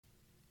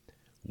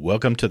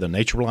Welcome to the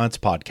Self-Reliance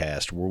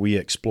podcast, where we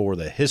explore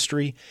the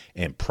history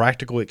and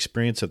practical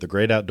experience of the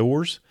great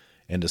outdoors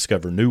and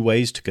discover new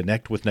ways to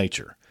connect with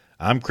nature.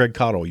 I'm Craig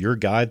Cottle, your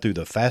guide through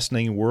the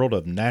fascinating world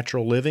of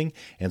natural living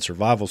and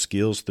survival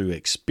skills through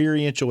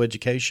experiential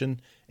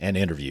education and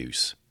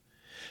interviews.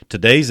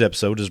 Today's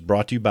episode is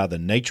brought to you by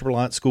the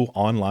Self-Reliance School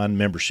Online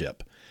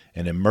Membership,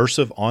 an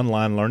immersive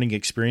online learning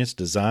experience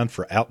designed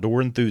for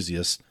outdoor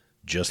enthusiasts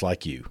just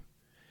like you.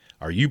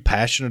 Are you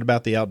passionate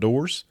about the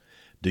outdoors?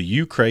 Do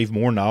you crave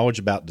more knowledge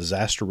about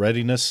disaster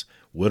readiness,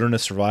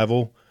 wilderness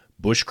survival,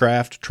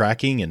 bushcraft,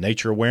 tracking, and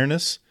nature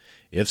awareness?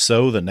 If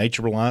so, the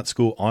Self-Reliance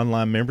School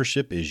Online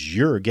Membership is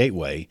your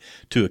gateway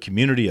to a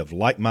community of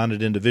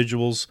like-minded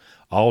individuals,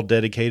 all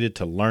dedicated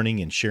to learning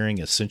and sharing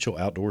essential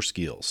outdoor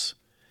skills.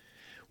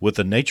 With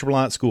the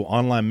Self-Reliance School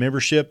Online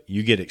Membership,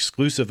 you get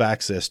exclusive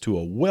access to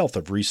a wealth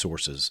of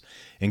resources,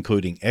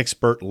 including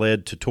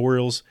expert-led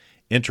tutorials,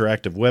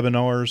 interactive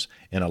webinars,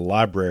 and a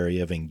library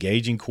of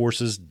engaging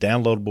courses,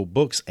 downloadable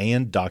books,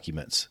 and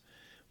documents.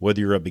 Whether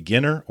you're a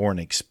beginner or an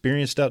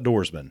experienced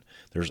outdoorsman,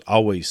 there's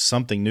always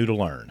something new to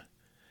learn.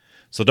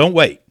 So don't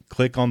wait.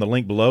 Click on the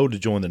link below to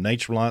join the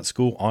Self-Reliance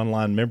School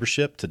Online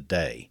Membership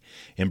today.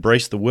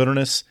 Embrace the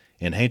wilderness,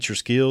 enhance your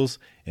skills,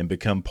 and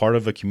become part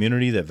of a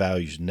community that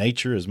values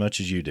nature as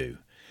much as you do.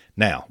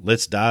 Now,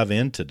 let's dive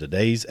into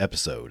today's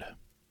episode.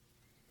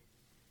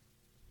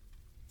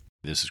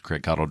 This is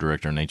Craig Cottle,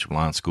 Director of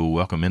Self-Reliance School.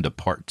 Welcome into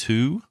part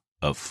 2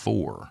 of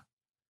 4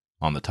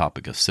 on the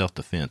topic of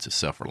self-defense and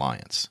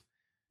self-reliance.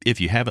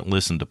 If you haven't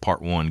listened to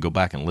part 1, go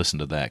back and listen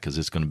to that because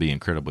it's going to be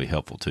incredibly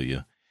helpful to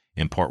you.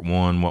 In part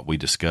 1, what we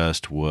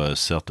discussed was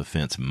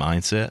self-defense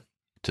mindset.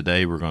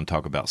 Today, we're going to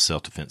talk about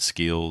self-defense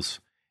skills.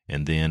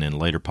 And then in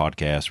later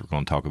podcasts, we're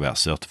going to talk about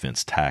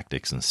self-defense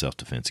tactics and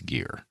self-defense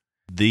gear.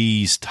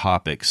 These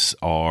topics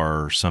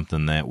are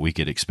something that we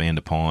could expand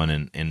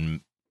upon,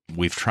 and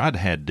we've tried to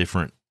have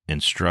different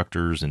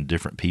instructors and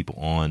different people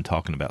on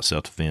talking about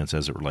self-defense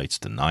as it relates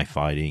to knife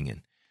fighting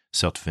and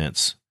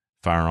self-defense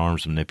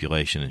firearms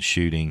manipulation and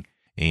shooting.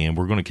 And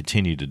we're going to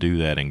continue to do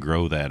that and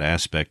grow that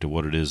aspect of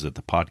what it is that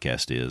the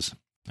podcast is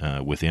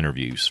with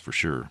interviews for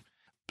sure.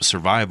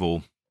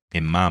 Survival,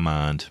 in my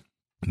mind,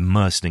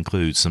 must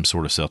include some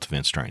sort of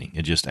self-defense training.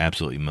 It just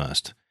absolutely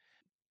must.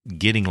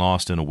 Getting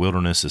lost in a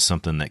wilderness is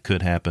something that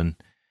could happen.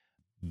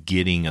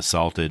 Getting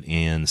assaulted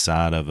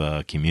inside of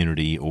a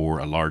community or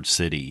a large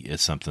city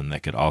is something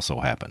that could also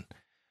happen.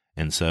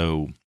 And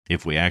so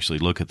if we actually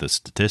look at the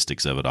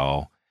statistics of it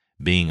all,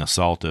 being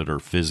assaulted or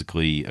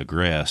physically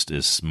aggressed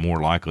is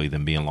more likely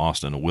than being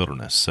lost in a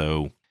wilderness.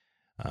 So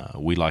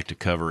we like to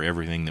cover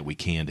everything that we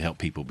can to help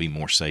people be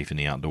more safe in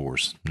the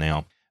outdoors.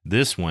 Now,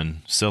 this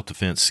one,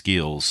 self-defense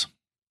skills,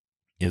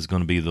 is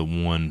going to be the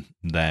one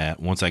that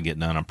once I get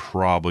done, I'm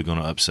probably going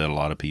to upset a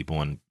lot of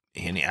people. And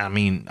I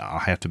mean, I'll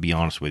have to be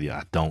honest with you,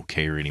 I don't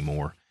care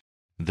anymore.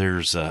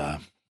 There's a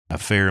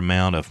fair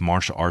amount of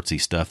martial artsy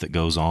stuff that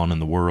goes on in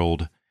the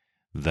world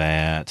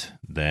that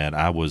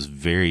I was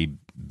very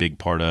big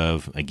part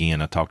of.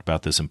 Again, I talked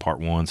about this in part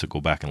 1, so go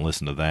back and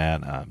listen to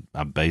that.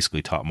 I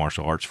basically taught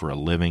martial arts for a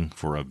living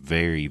for a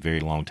very, very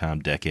long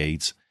time,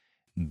 decades.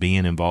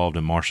 Being involved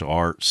in martial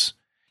arts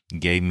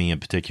gave me a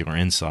particular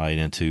insight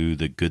into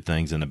the good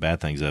things and the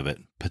bad things of it,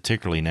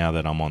 particularly now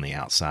that I'm on the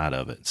outside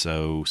of it.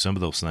 So some of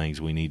those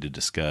things we need to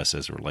discuss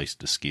as it relates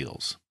to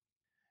skills.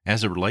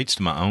 As it relates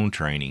to my own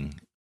training,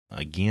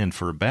 again,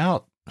 for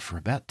about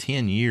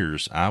 10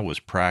 years, I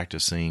was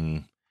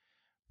practicing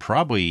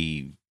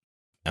probably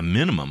a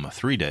minimum of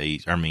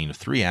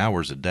 3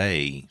 hours a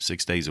day,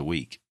 6 days a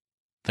week.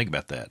 Think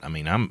about that. I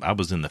mean, I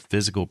was in the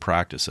physical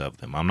practice of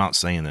them. I'm not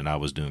saying that I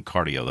was doing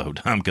cardio the whole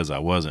time because I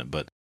wasn't,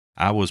 but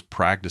I was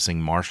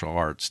practicing martial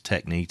arts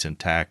techniques and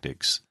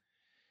tactics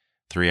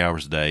 3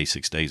 hours a day,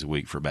 6 days a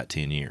week for about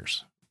 10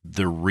 years.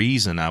 The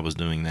reason I was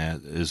doing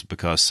that is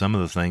because some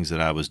of the things that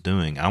I was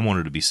doing, I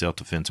wanted to be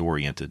self-defense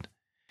oriented.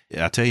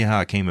 I'll tell you how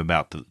I came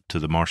about to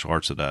the martial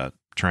arts that I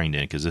trained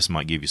in, because this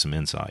might give you some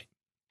insight.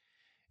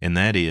 And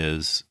that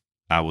is,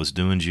 I was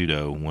doing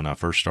judo when I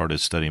first started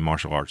studying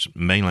martial arts.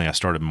 Mainly, I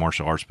started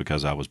martial arts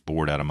because I was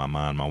bored out of my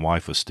mind. My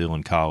wife was still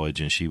in college,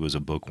 and she was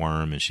a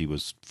bookworm, and she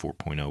was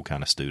 4.0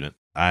 kind of student.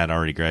 I had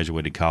already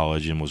graduated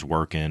college and was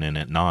working, and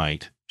at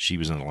night, she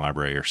was in the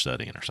library or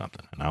studying or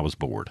something, and I was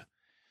bored.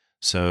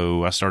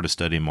 So I started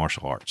studying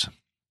martial arts,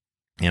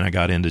 and I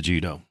got into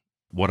judo.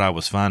 What I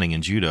was finding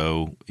in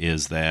judo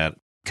is that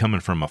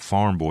coming from a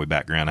farm boy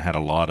background, I had a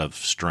lot of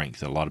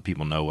strength. A lot of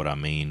people know what I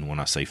mean when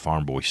I say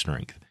farm boy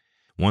strength.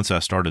 Once I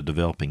started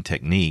developing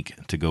technique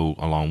to go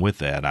along with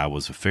that, I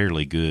was a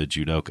fairly good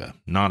judoka.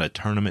 Not a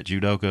tournament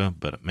judoka,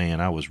 but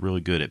man, I was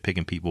really good at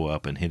picking people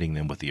up and hitting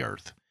them with the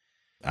earth.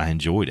 I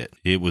enjoyed it.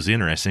 It was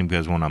interesting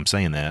because when I'm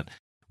saying that,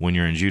 when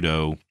you're in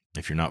judo,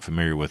 if you're not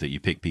familiar with it, you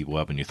pick people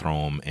up and you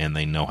throw them, and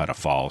they know how to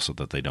fall so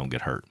that they don't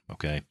get hurt,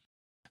 okay?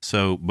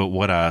 So, but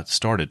what I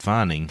started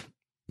finding,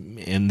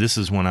 and this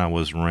is when I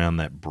was around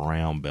that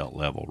brown belt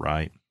level,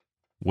 right,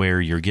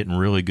 where you're getting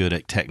really good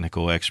at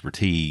technical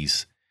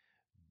expertise,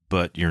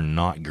 but you're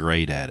not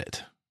great at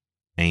it.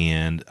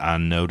 And I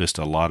noticed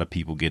a lot of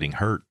people getting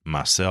hurt.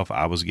 Myself,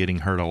 I was getting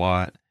hurt a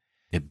lot.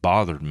 It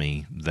bothered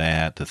me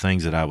that the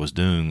things that I was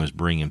doing was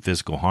bringing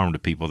physical harm to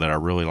people that I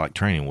really like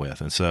training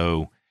with. And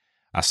so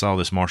I saw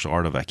this martial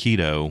art of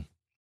Aikido.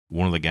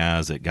 One of the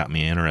guys that got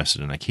me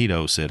interested in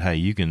Aikido said, hey,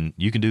 you can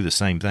do the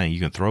same thing. You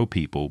can throw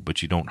people,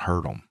 but you don't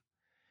hurt them.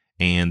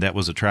 And that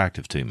was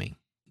attractive to me.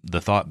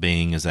 The thought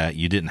being is that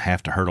you didn't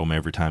have to hurt them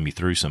every time you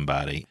threw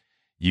somebody.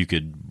 You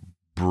could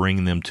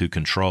bring them to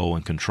control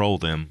and control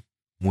them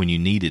when you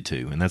needed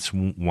to. And that's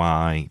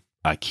why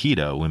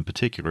Aikido in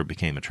particular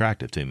became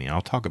attractive to me.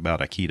 I'll talk about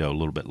Aikido a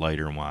little bit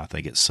later and why I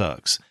think it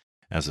sucks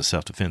as a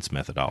self-defense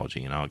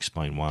methodology, and I'll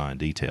explain why in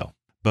detail.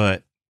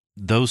 But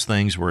those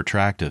things were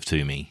attractive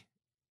to me,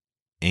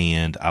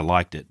 and I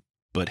liked it.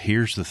 But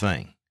here's the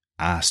thing.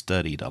 I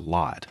studied a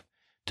lot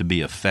to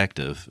be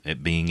effective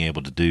at being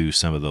able to do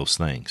some of those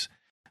things.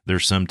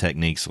 There's some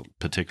techniques,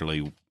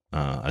 particularly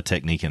a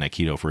technique in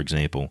Aikido, for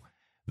example,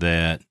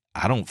 that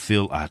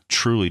I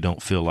truly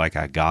don't feel like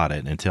I got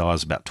it until I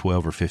was about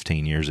 12 or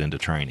 15 years into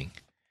training.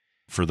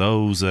 For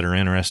those that are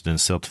interested in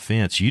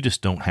self-defense, you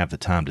just don't have the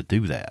time to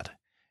do that.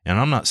 And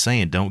I'm not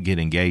saying don't get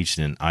engaged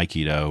in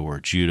Aikido or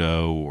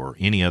Judo or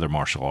any other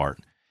martial art.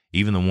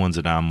 Even the ones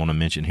that I'm going to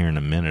mention here in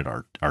a minute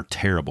are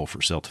terrible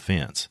for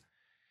self-defense.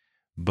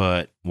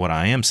 But what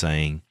I am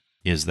saying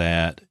is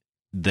that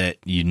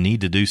you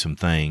need to do some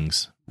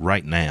things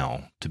right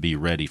now to be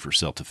ready for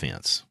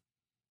self-defense.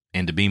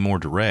 And to be more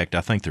direct,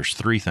 I think there's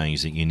 3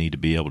 things that you need to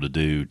be able to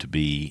do to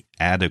be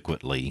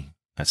adequately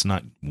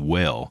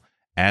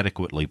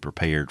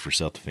prepared for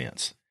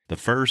self-defense. The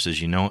first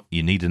is you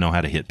need to know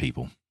how to hit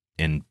people.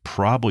 And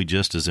probably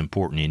just as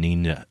important,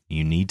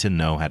 you need to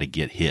know how to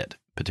get hit,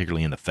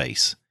 particularly in the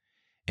face.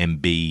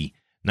 And B,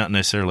 not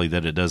necessarily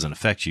that it doesn't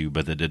affect you,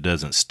 but that it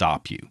doesn't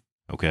stop you,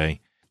 okay?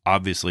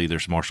 Obviously,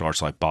 there's martial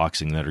arts like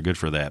boxing that are good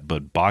for that.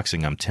 But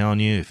boxing, I'm telling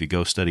you, if you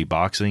go study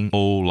boxing, a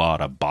whole lot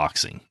of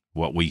boxing.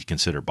 What we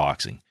consider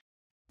boxing.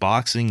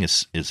 Boxing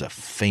is a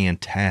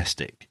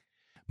fantastic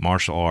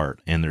martial art,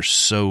 and there's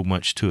so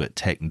much to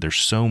it. There's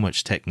so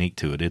much technique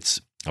to it.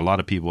 A lot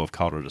of people have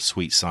called it a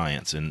sweet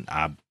science, and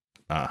I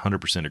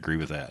 100% agree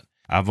with that.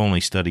 I've only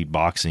studied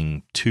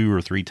boxing 2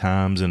 or 3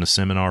 times in a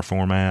seminar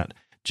format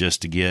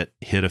just to get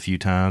hit a few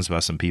times by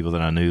some people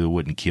that I knew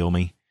wouldn't kill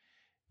me.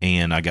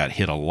 And I got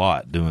hit a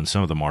lot doing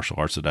some of the martial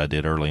arts that I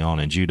did early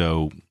on. In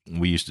Judo,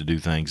 we used to do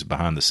things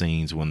behind the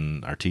scenes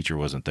when our teacher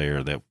wasn't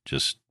there that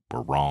just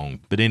were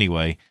wrong. But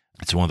anyway,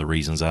 it's one of the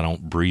reasons I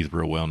don't breathe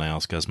real well now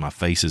is because my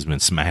face has been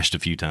smashed a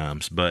few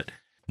times. But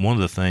one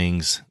of the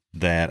things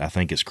that I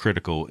think is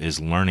critical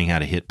is learning how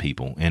to hit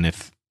people. And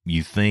if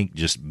you think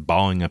just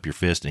balling up your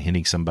fist and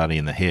hitting somebody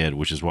in the head,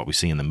 which is what we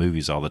see in the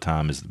movies all the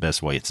time, is the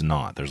best way, it's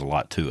not. There's a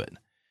lot to it.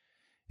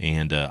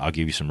 And I'll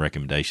give you some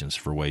recommendations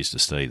for ways to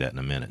study that in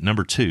a minute.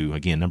 Number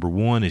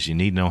 1 is you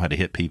need to know how to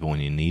hit people,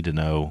 and you need to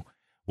know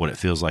what it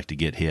feels like to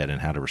get hit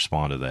and how to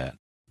respond to that.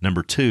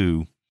 Number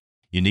 2,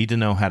 you need to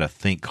know how to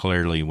think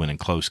clearly when in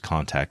close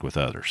contact with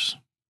others.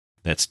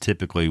 That's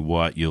typically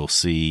what you'll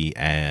see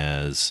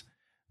as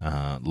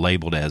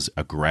labeled as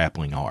a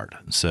grappling art.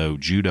 So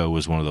Judo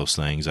is one of those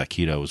things.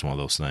 Aikido is one of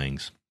those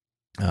things.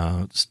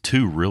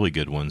 2 really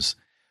good ones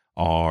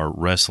are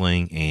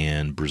wrestling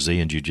and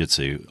Brazilian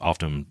Jiu-Jitsu,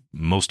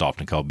 most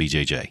often called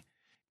BJJ.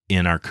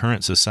 In our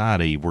current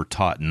society, we're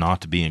taught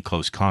not to be in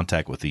close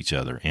contact with each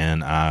other.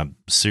 And I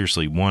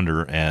seriously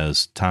wonder,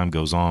 as time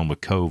goes on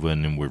with COVID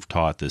and we're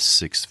taught this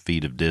 6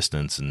 feet of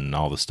distance and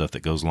all the stuff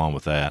that goes along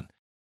with that,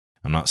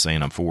 I'm not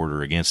saying I'm for it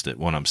or against it.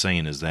 What I'm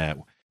saying is that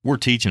we're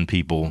teaching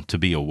people to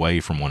be away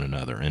from one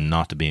another and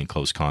not to be in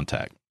close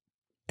contact.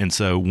 And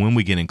so when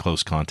we get in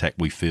close contact,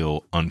 we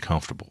feel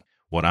uncomfortable.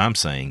 What I'm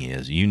saying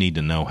is you need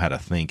to know how to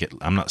think.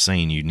 I'm not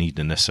saying you need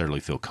to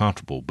necessarily feel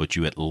comfortable, but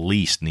you at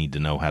least need to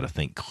know how to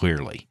think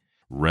clearly.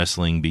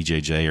 Wrestling,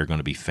 BJJ are going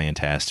to be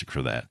fantastic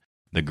for that.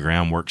 The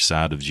groundwork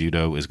side of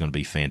Judo is going to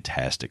be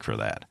fantastic for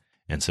that.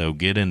 And so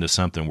get into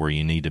something where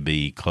you need to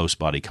be close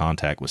body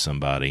contact with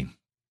somebody.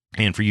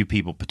 And for you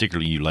people,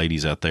 particularly you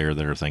ladies out there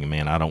that are thinking,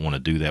 man, I don't want to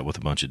do that with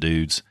a bunch of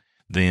dudes,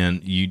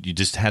 then you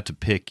just have to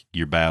pick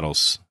your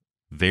battles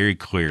very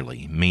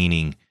clearly,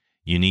 meaning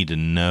you need to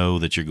know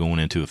that you're going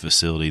into a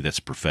facility that's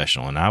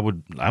professional. And I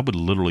would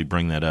literally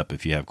bring that up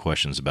if you have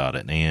questions about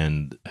it.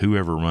 And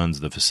whoever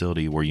runs the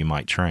facility where you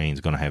might train is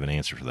going to have an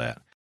answer for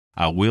that.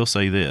 I will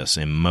say this,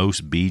 in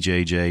most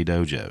BJJ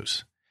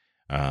dojos,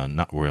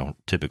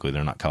 typically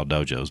they're not called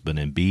dojos, but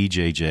in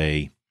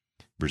BJJ,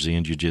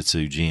 Brazilian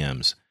Jiu-Jitsu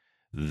gyms,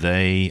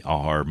 they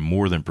are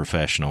more than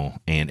professional,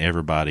 and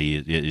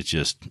everybody,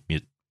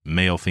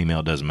 male,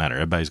 female, doesn't matter.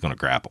 Everybody's going to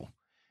grapple.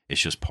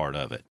 It's just part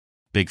of it.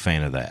 Big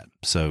fan of that.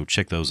 So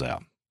check those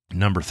out.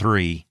 Number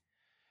 3,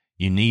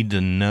 you need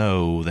to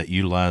know that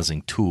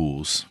utilizing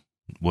tools,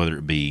 whether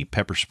it be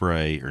pepper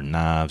spray or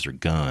knives or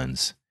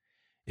guns,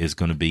 is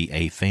going to be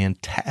a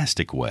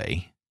fantastic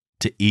way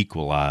to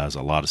equalize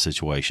a lot of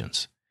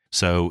situations.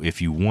 So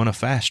if you want a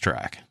fast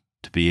track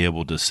to be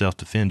able to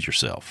self-defend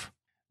yourself,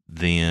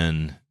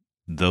 then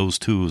those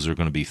tools are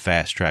going to be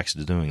fast tracks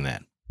to doing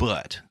that.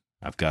 But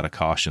I've got to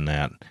caution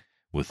that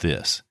with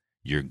this.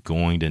 You're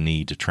going to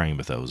need to train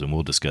with those, and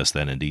we'll discuss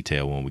that in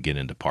detail when we get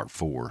into part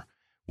 4,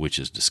 which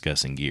is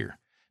discussing gear.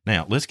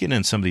 Now, let's get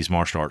into some of these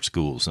martial arts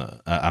schools.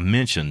 I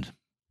mentioned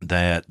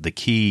that the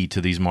key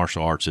to these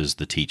martial arts is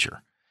the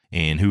teacher,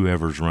 and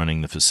whoever's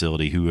running the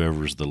facility,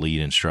 whoever's the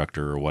lead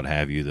instructor or what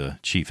have you, the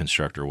chief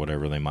instructor,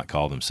 whatever they might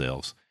call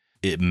themselves.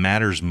 It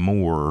matters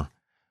more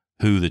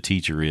who the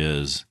teacher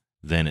is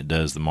than it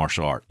does the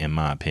martial art, in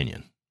my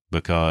opinion,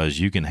 because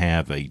you can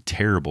have a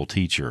terrible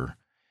teacher,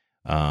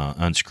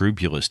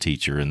 unscrupulous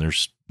teacher, and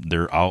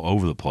they're all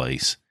over the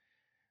place,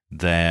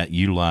 that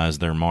utilize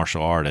their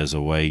martial art as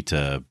a way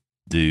to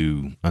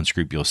do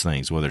unscrupulous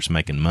things, whether it's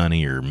making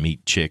money or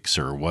meet chicks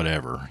or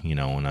whatever,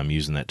 and I'm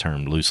using that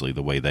term loosely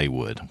the way they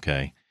would,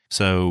 okay?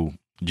 So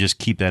just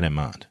keep that in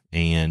mind.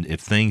 And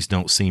if things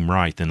don't seem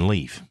right, then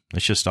leave.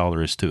 That's just all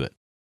there is to it.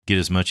 Get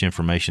as much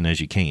information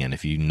as you can.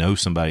 If you know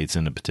somebody that's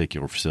in a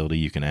particular facility,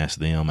 you can ask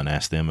them and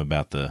ask them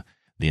about the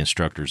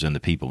instructors and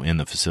the people in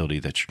the facility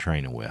that you're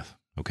training with,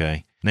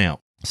 okay? Now,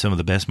 some of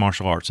the best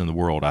martial arts in the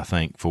world, I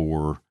think,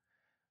 for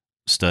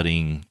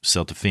studying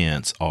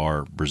self-defense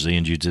are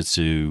Brazilian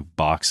Jiu-Jitsu,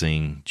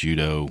 boxing,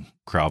 judo,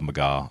 Krav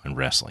Maga, and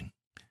wrestling.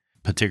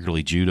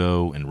 Particularly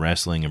judo and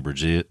wrestling and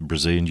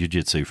Brazilian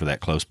Jiu-Jitsu for that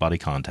close body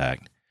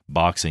contact.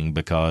 Boxing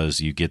because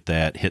you get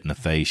that hit in the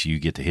face, you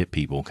get to hit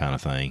people kind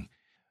of thing.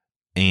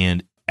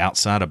 And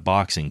outside of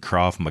boxing,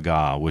 Krav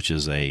Maga, which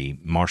is a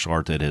martial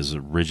art that has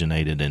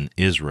originated in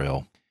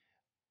Israel,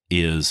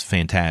 is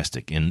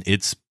fantastic. And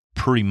it's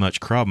pretty much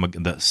Krav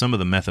Maga. Some of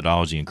the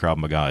methodology in Krav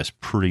Maga is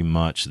pretty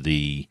much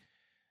the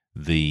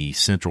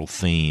central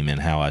theme in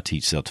how I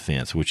teach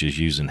self-defense, which is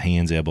using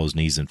hands, elbows,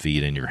 knees, and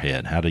feet in your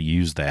head. How to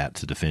use that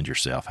to defend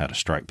yourself. How to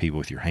strike people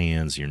with your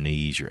hands, your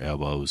knees, your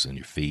elbows, and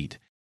your feet.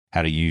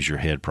 How to use your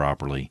head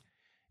properly.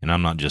 And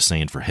I'm not just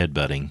saying for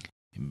headbutting,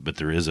 but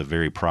there is a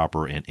very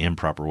proper and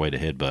improper way to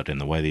headbutt, and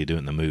the way they do it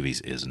in the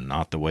movies is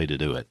not the way to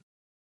do it.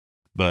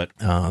 But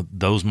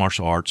those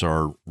martial arts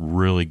are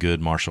really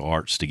good martial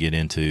arts to get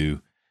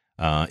into.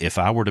 If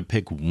I were to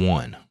pick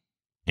one,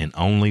 and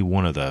only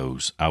one of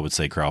those, I would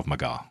say Krav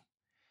Maga.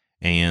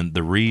 And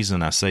the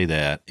reason I say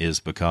that is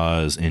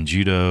because in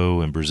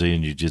judo and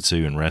Brazilian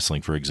Jiu-Jitsu and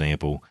wrestling, for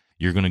example,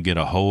 you're going to get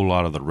a whole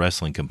lot of the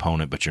wrestling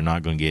component, but you're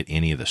not going to get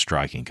any of the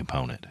striking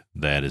component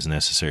that is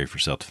necessary for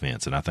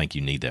self-defense. And I think you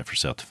need that for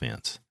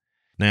self-defense.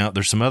 Now,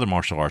 there's some other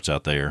martial arts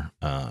out there,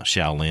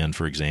 Shaolin,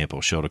 for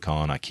example,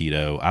 Shotokan,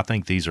 Aikido. I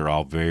think these are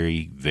all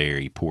very,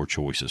 very poor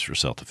choices for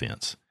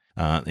self-defense.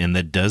 And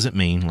that doesn't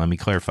mean, let me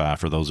clarify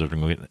for those that are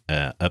going to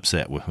get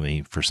upset with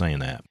me for saying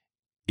that,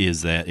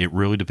 is that it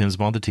really depends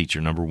upon the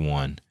teacher, number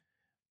one.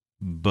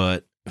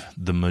 But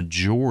the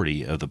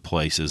majority of the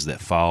places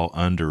that fall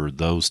under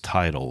those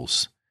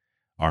titles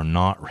are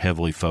not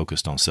heavily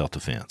focused on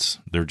self-defense.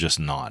 They're just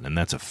not, and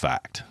that's a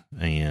fact.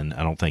 And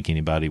I don't think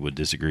anybody would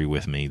disagree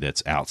with me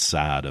that's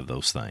outside of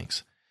those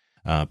things.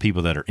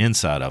 People that are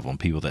inside of them,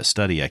 people that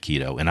study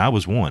Aikido, and I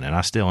was one, and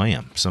I still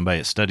am. Somebody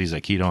that studies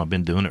Aikido, I've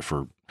been doing it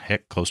for,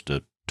 close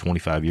to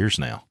 25 years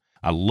now.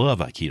 I love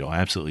Aikido. I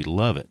absolutely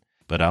love it.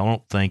 But I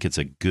don't think it's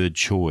a good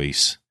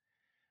choice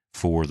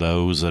for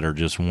those that are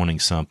just wanting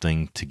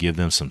something to give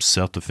them some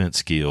self-defense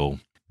skill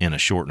in a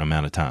short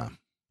amount of time,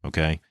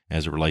 okay?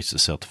 As it relates to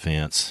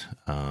self-defense,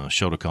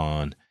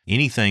 Shotokan,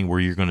 anything where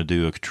you're going to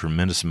do a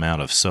tremendous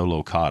amount of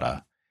solo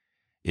kata,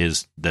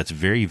 that's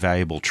very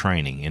valuable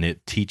training, and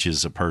it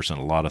teaches a person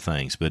a lot of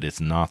things, but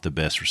it's not the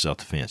best for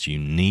self-defense. You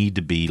need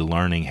to be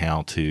learning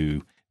how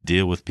to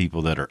deal with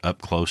people that are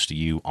up close to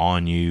you,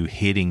 on you,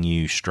 hitting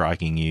you,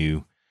 striking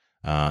you,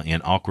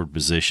 in awkward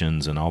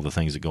positions and all the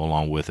things that go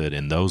along with it.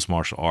 And those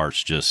martial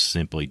arts just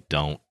simply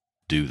don't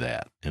do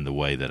that in the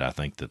way that I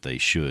think that they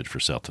should for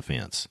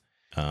self-defense.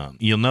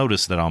 You'll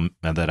notice that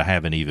I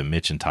haven't even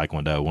mentioned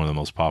Taekwondo, one of the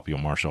most popular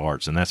martial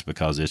arts, and that's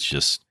because it's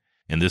just,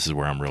 and this is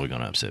where I'm really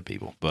going to upset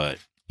people, but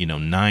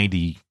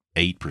 98%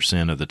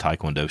 of the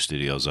Taekwondo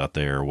studios out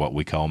there are what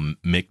we call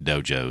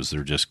McDojos.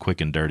 They're just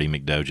quick and dirty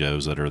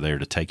McDojos that are there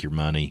to take your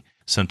money.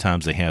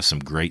 Sometimes they have some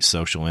great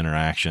social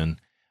interaction.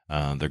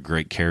 They're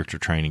great character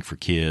training for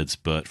kids,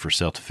 but for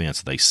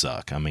self-defense, they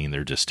suck. I mean,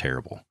 they're just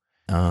terrible.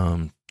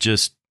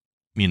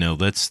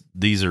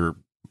 These are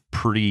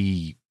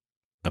pretty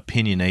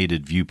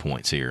opinionated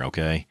viewpoints here,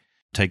 okay?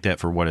 Take that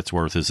for what it's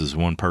worth. This is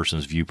one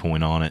person's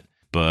viewpoint on it,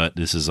 but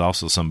this is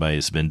also somebody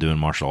that's been doing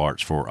martial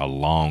arts for a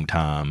long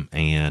time,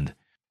 and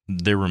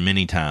there were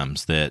many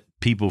times that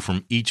people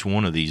from each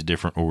one of these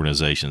different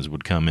organizations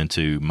would come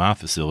into my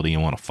facility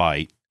and want to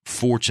fight.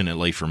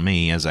 Fortunately for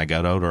me, as I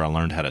got older, I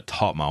learned how to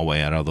talk my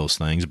way out of those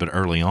things. But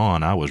early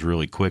on, I was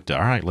really quick to,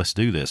 all right, let's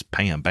do this.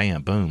 Bam,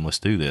 bam, boom, let's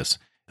do this.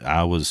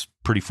 I was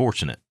pretty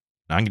fortunate.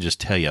 I can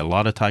just tell you, a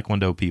lot of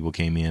Taekwondo people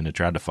came in and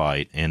tried to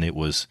fight, and it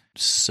was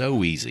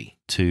so easy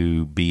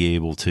to be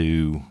able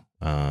to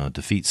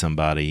defeat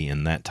somebody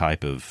in that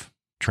type of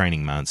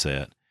training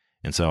mindset.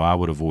 And so I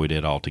would avoid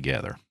it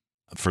altogether.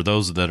 For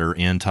those that are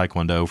in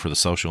Taekwondo for the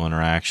social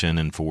interaction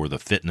and for the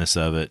fitness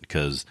of it,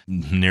 because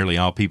nearly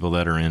all people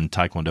that are in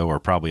Taekwondo are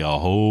probably a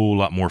whole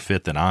lot more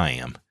fit than I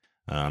am.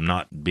 I'm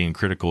not being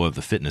critical of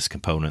the fitness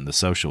component, the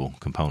social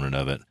component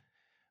of it,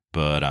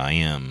 but I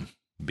am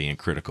being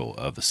critical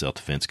of the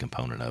self-defense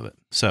component of it.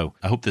 So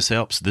I hope this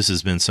helps. This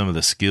has been some of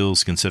the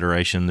skills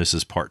consideration. This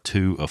is part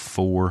 2 of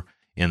 4.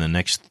 In the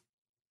next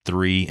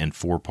 3 and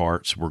 4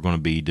 parts, we're going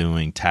to be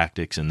doing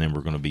tactics, and then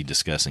we're going to be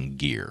discussing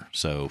gear.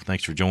 So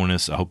thanks for joining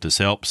us. I hope this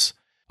helps.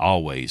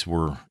 Always,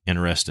 we're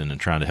interested in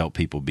trying to help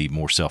people be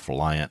more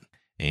self-reliant,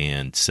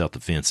 and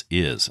self-defense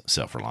is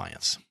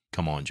self-reliance.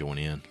 Come on, join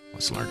in.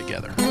 Let's learn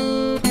together.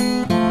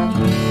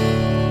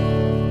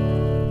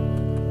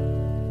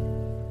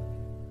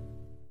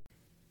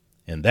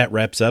 And that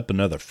wraps up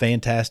another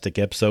fantastic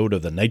episode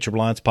of the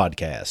Nature-Reliance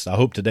podcast. I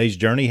hope today's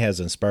journey has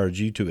inspired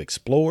you to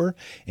explore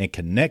and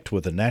connect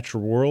with the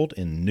natural world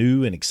in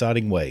new and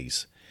exciting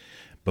ways.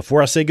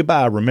 Before I say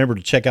goodbye, remember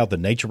to check out the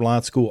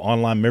Nature-Reliance School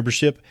online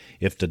membership.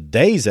 If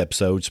today's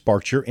episode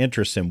sparked your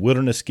interest in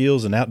wilderness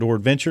skills and outdoor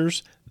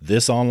adventures,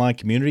 this online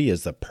community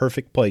is the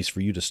perfect place for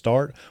you to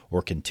start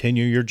or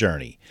continue your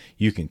journey.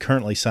 You can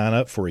currently sign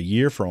up for a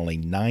year for only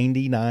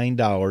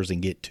 $99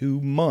 and get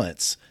 2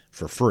 months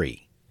for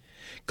free.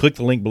 Click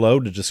the link below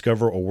to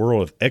discover a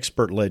world of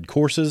expert-led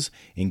courses,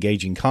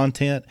 engaging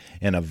content,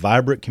 and a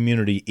vibrant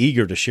community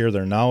eager to share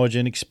their knowledge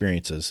and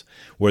experiences.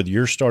 Whether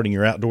you're starting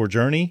your outdoor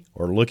journey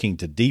or looking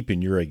to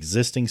deepen your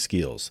existing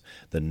skills,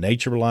 the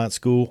Nature-Reliance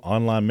School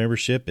online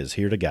membership is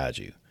here to guide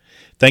you.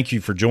 Thank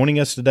you for joining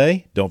us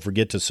today. Don't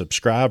forget to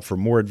subscribe for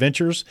more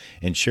adventures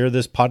and share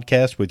this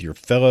podcast with your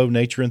fellow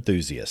nature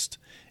enthusiasts.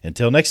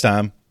 Until next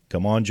time,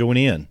 come on, join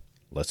in.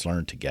 Let's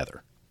learn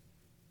together.